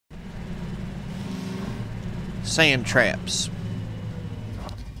Sandtraps.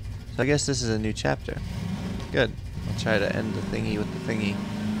 So I guess this is a new chapter. Good. I'll try to end the thingy with the thingy.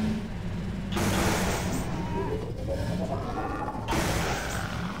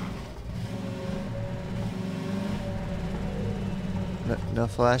 No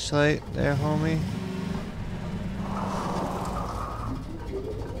flashlight there, homie?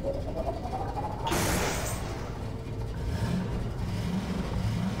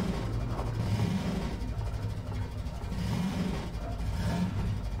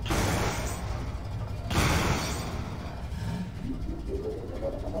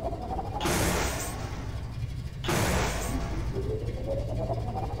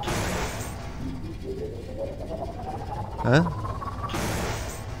 Huh?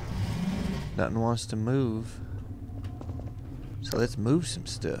 Nothing wants to move. So let's move some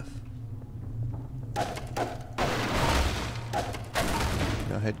stuff.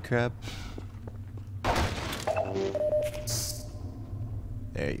 No head crab.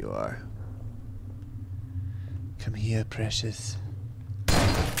 There you are. Come here, precious.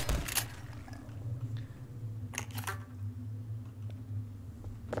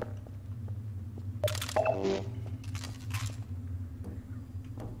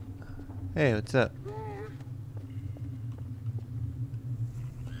 Hey, what's up?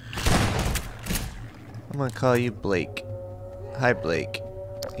 I'm gonna call you Blake. Hi, Blake.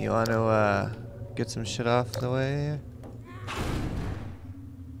 You wanna, get some shit off the way here?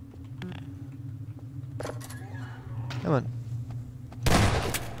 Come on.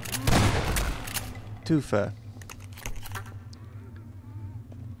 Too far.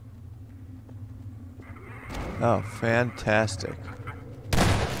 Oh, fantastic.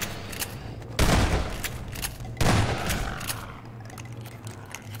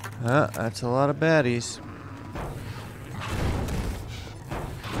 That's a lot of baddies.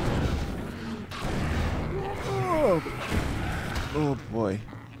 Oh, oh boy.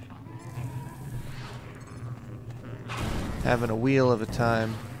 Having a wheel of a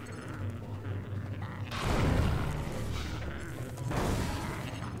time.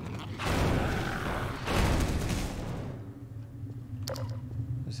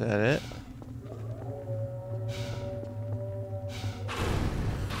 Is that it?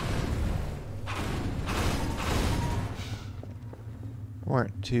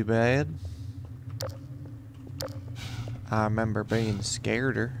 Weren't too bad. I remember being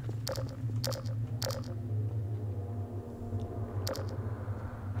scareder.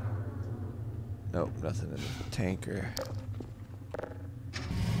 Nope, nothing in the tanker.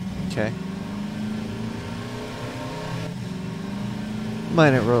 Okay.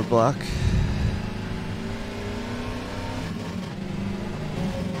 Minor roadblock.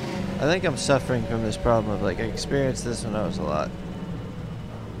 I think I'm suffering from this problem of, like, I experienced this when I was a lot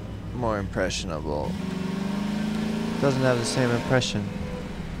more impressionable. Doesn't have the same impression.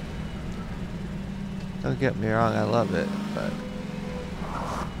 Don't get me wrong, I love it, but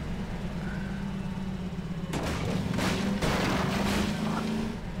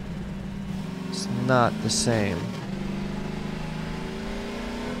it's not the same.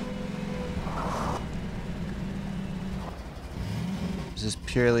 Is this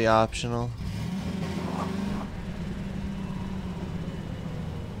purely optional?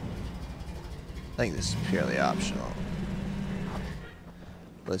 I think this is purely optional.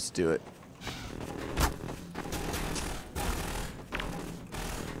 Let's do it.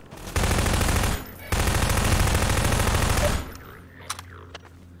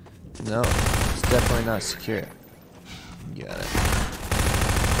 No, it's definitely not secure. Got it.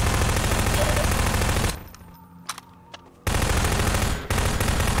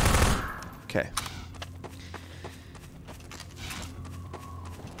 Okay.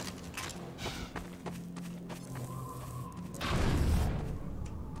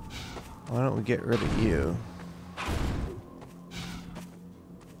 Why don't we get rid of you?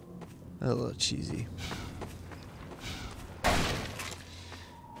 A little cheesy.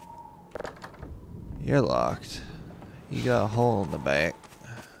 You're locked. You got a hole in the back.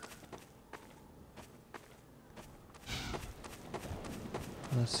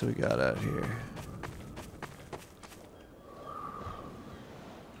 What's we got out here?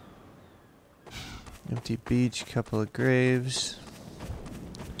 Empty beach, couple of graves.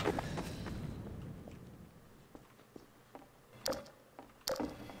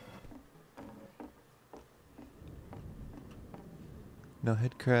 No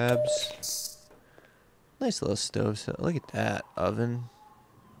head crabs. Nice little stove set. Look at that oven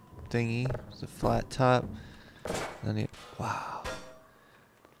thingy. It's a flat top. Then you, wow.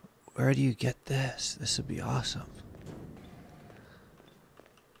 Where do you get this? This would be awesome.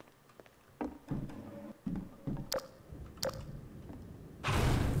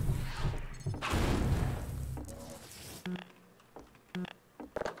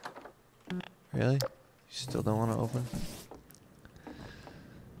 Really? You still don't want to open?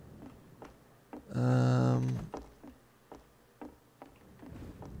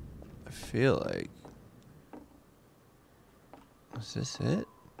 I feel like... Is this it?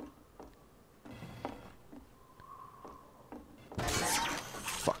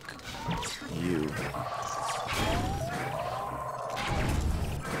 Fuck. You.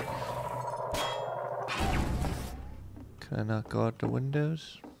 Can I not go out the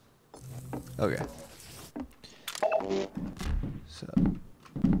windows? Okay. So,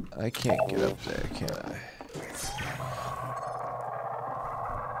 I can't get up there, can I?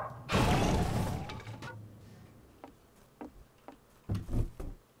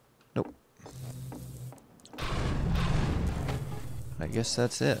 Nope. I guess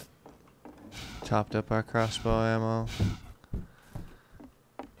that's it. Topped up our crossbow ammo. And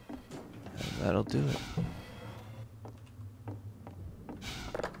that'll do it.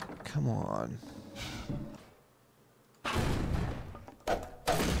 Come on.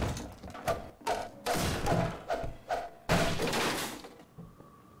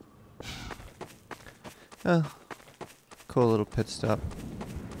 Oh, cool little pit stop.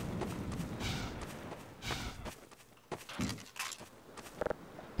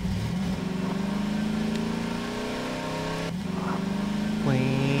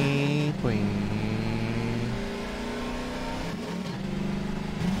 Wee, wee.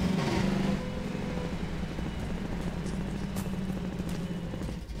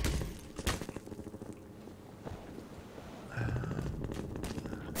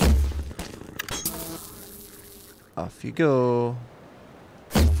 Off you go.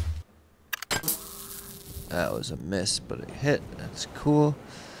 That was a miss, but it hit. That's cool.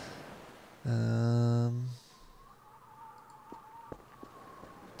 Do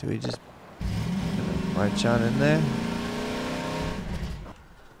we just march on in there?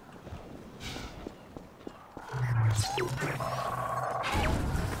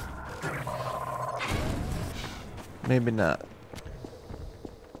 Maybe not.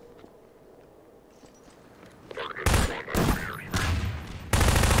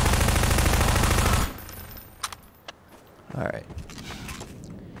 Alright.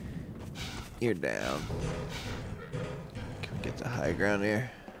 You're down. Can we get the high ground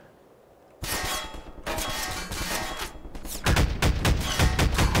here?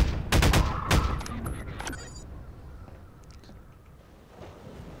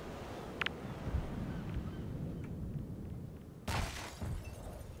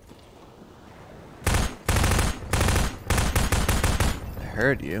 I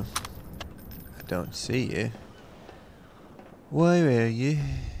heard you. I don't see you. Where are you?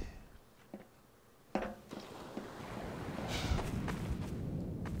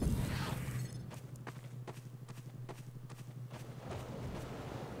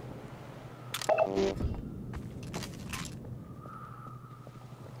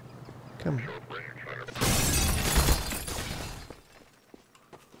 Come.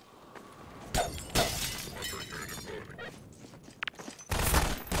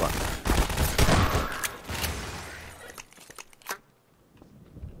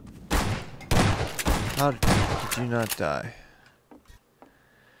 How did you not die?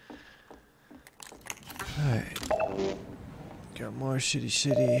 Alright. Got more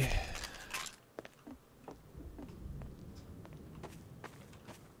shitty.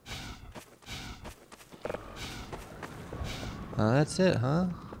 Oh, that's it, huh?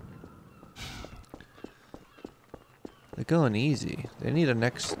 They're going easy. They need a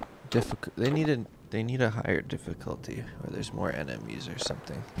next difficult. They need a higher difficulty where there's more enemies or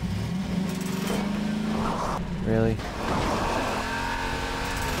something. Really?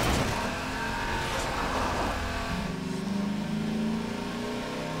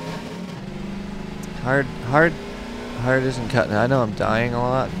 Hard isn't cutting. I know I'm dying a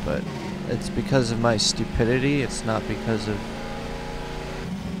lot, but it's because of my stupidity. It's not because of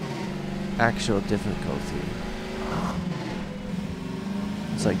actual difficulty.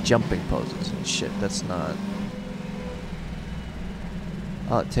 It's like jumping poses and shit. That's not.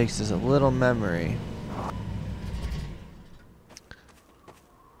 All it takes is a little memory.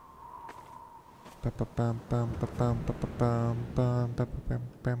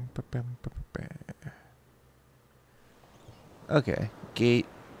 Okay, gate,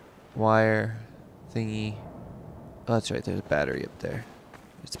 wire, thingy. Oh, that's right. There's a battery up there.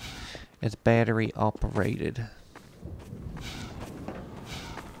 It's battery operated.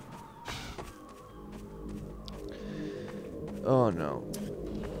 Oh no.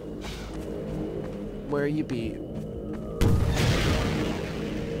 Where you be?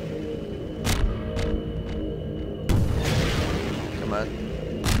 Come on.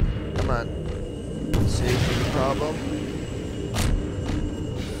 Come on. problem.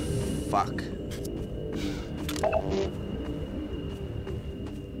 Fuck.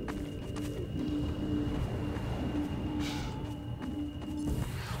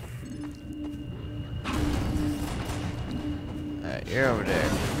 Alright, you're over there.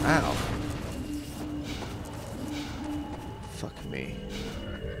 Ow. Fuck me.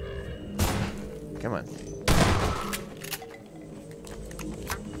 Come on.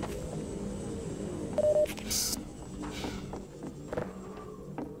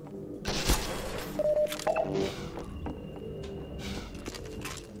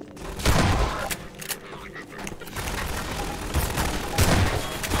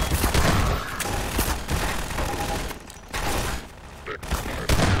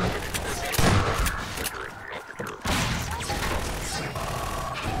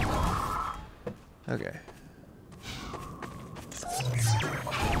 Okay.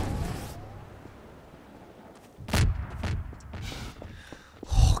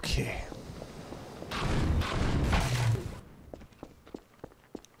 Okay.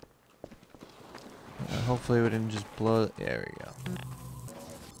 Hopefully we didn't just blow it. There we go.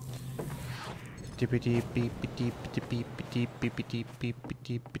 Dippy deep beep deep deep beep deep beep deep beep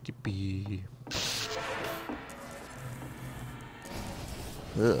deep beep beep.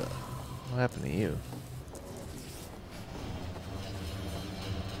 Ugh. What happened to you?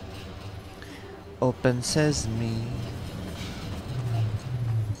 Open sesame.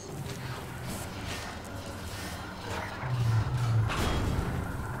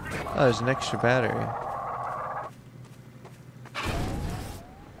 Oh, there's an extra battery.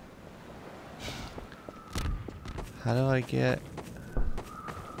 How do I get...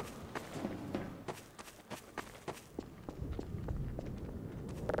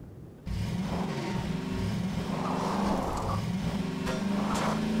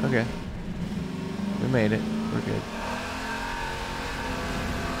 Okay. We made it. We're good.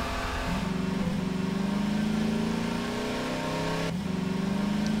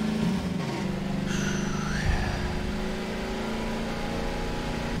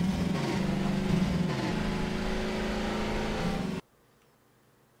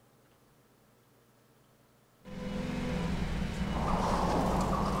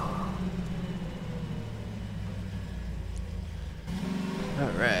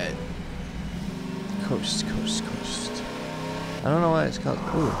 Alright. Coast, coast, coast. I don't know why it's called...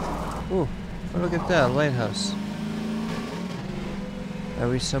 Ooh. Ooh. Oh, look at that. Lighthouse. Are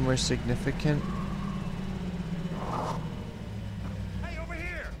we somewhere significant? Hey, over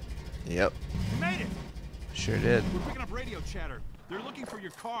here! Yep. You made it! Sure did. We're picking up radio chatter. They're looking for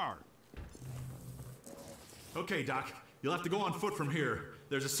your car. Okay, Doc. You'll have to go on foot from here.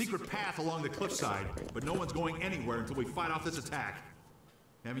 There's a secret path along the cliffside, but no one's going anywhere until we fight off this attack.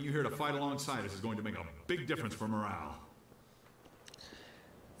 Having you here to fight alongside us is going to make a big difference for morale.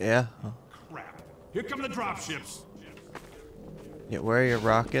 Yeah. Crap. Here come the dropships. Yeah, where are your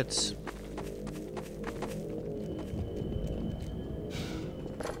rockets?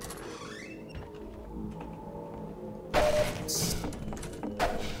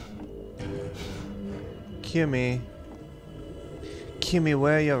 Kimmy. Kimmy,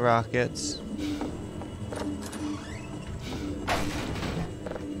 where are your rockets?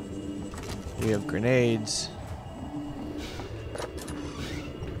 We have grenades.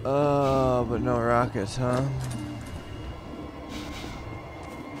 Oh, but no rockets, huh?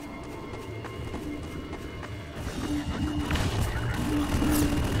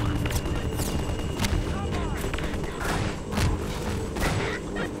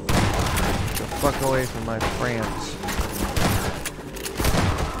 Get the fuck away from my friends.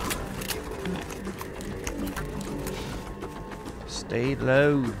 Stay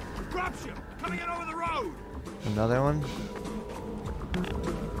low. Dropship! Coming in over the road! Another one?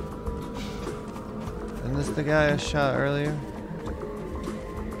 Isn't this the guy I shot earlier?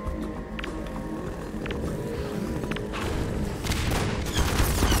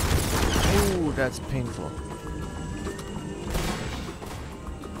 Ooh, that's painful.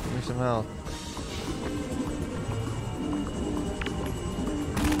 Give me some health.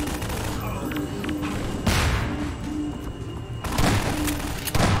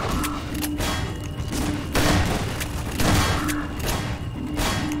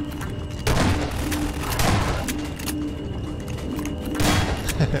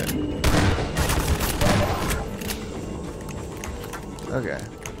 Okay.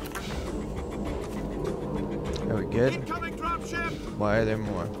 Are we good? Incoming dropship! Why are there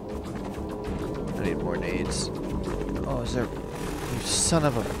more? I need more nades. Oh, is there... You son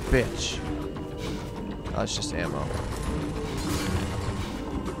of a bitch. Oh, it's just ammo.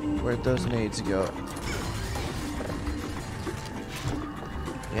 Where'd those nades go?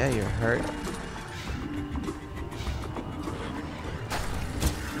 Yeah, you're hurt.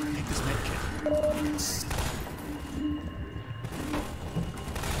 Take this med kit.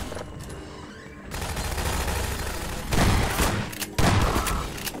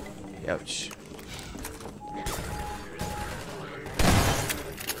 Ouch.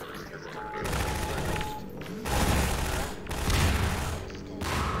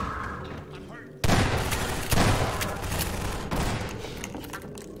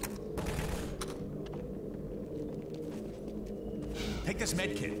 Take this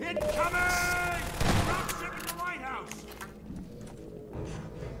med kit. Incoming! Dropship at the lighthouse!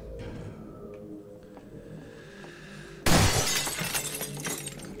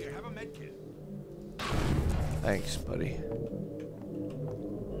 Here, have a med kit. Thanks, buddy.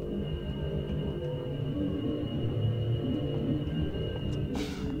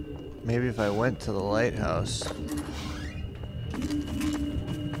 Maybe if I went to the lighthouse.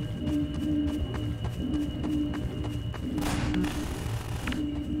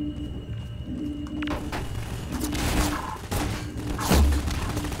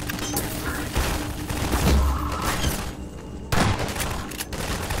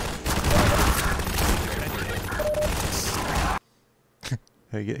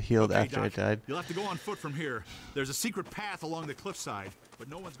 I get healed Okay, after Doc, I died. You'll have to go on foot from here. There's a secret path along the cliffside, but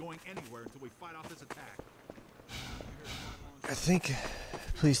no one's going anywhere until we fight off this attack. I think,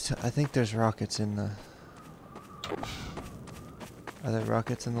 please, I think there's rockets in the. Are there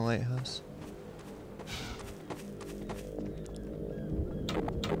rockets in the lighthouse?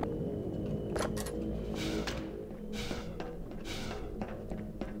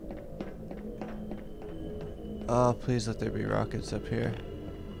 Oh, please let there be rockets up here.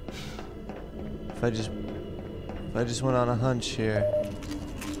 If I just went on a hunch here.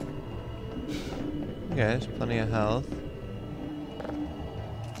 Okay, there's plenty of health.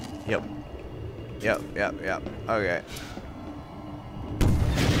 Yep. Yep. Okay.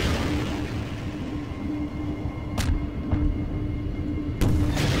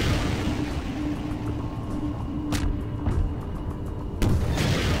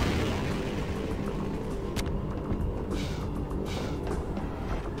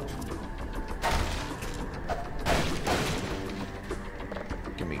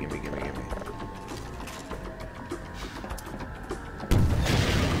 Gimme.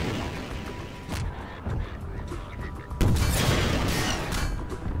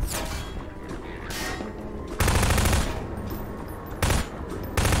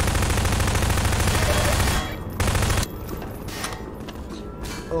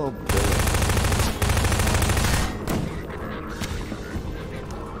 Oh, boy.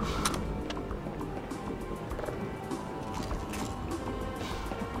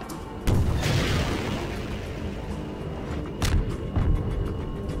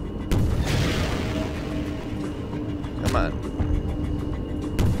 Come on.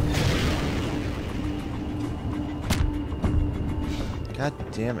 God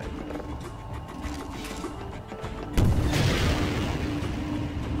damn it.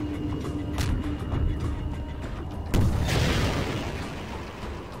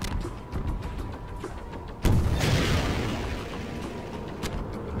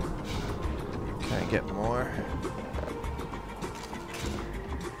 Can I get more?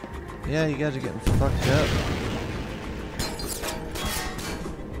 Yeah, you guys are getting fucked up.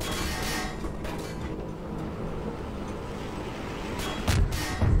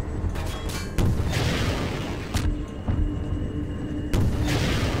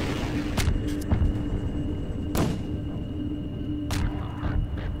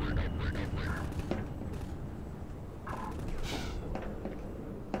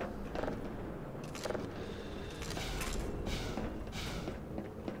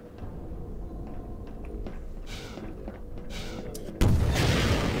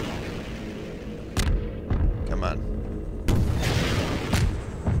 Come on.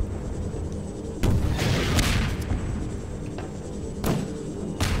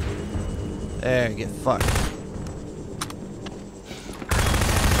 There, get fucked.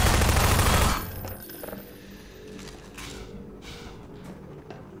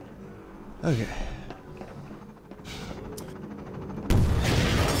 Okay.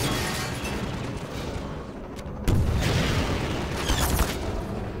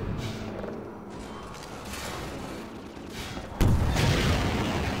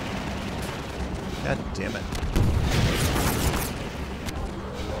 God damn it.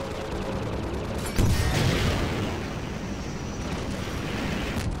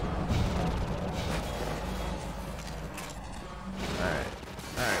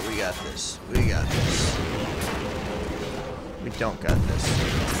 Alright, we got this. We don't got this.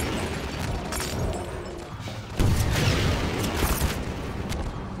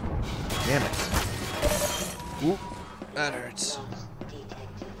 Damn it. Ooh, that hurts.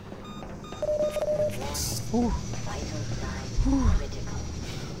 Ooh. Ooh.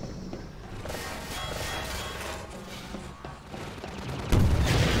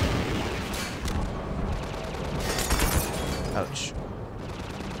 Ouch.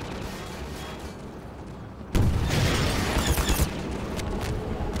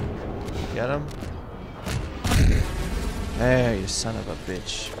 Get him. Hey, you son of a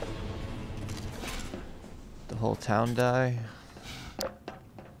bitch. The whole town die.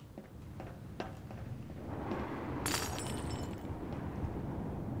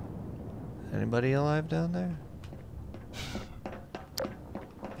 Anybody alive down there?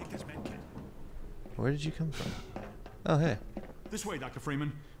 Take this med kit. Where did you come from? Oh, hey. This way, Dr.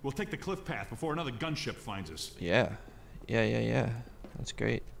 Freeman. We'll take the cliff path before another gunship finds us. Yeah. Yeah. That's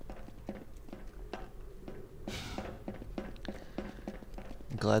great.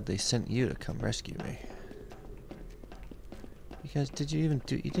 I'm glad they sent you to come rescue me. You guys, you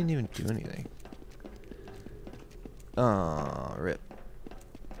didn't even do anything. Oh, rip.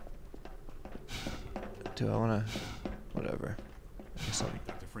 Do I wanna, whatever. I guess I'll,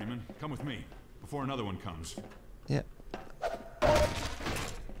 Dr. Freeman, come with me before another one comes. yeah.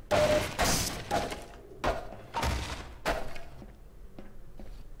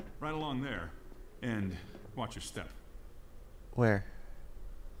 Right along there. And watch your step. Where?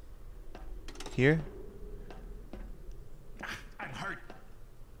 Here? I'm hurt.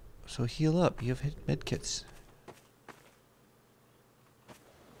 So heal up. You have medkits.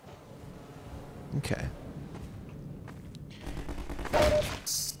 Okay.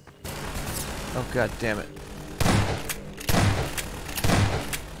 Oh god damn it.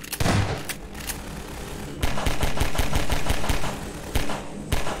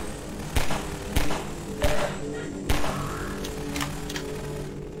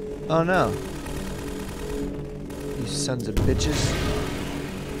 Oh no. You sons of bitches.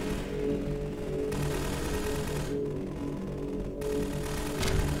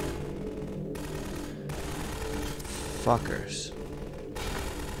 Fuckers.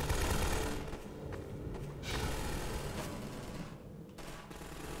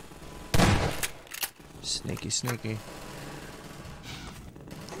 Sneaky.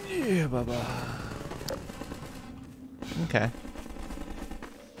 Yeah, baba. Okay.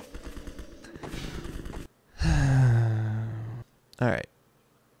 Alright.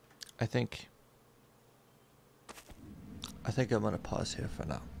 I think I'm gonna pause here for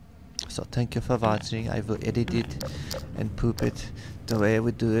now. So thank you for watching. I will edit it and poop it the way I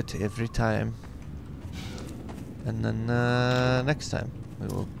would do it every time. And then next time we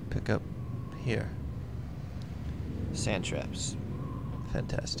will pick up here. Sandtraps.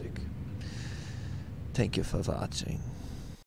 Fantastic. Thank you for watching.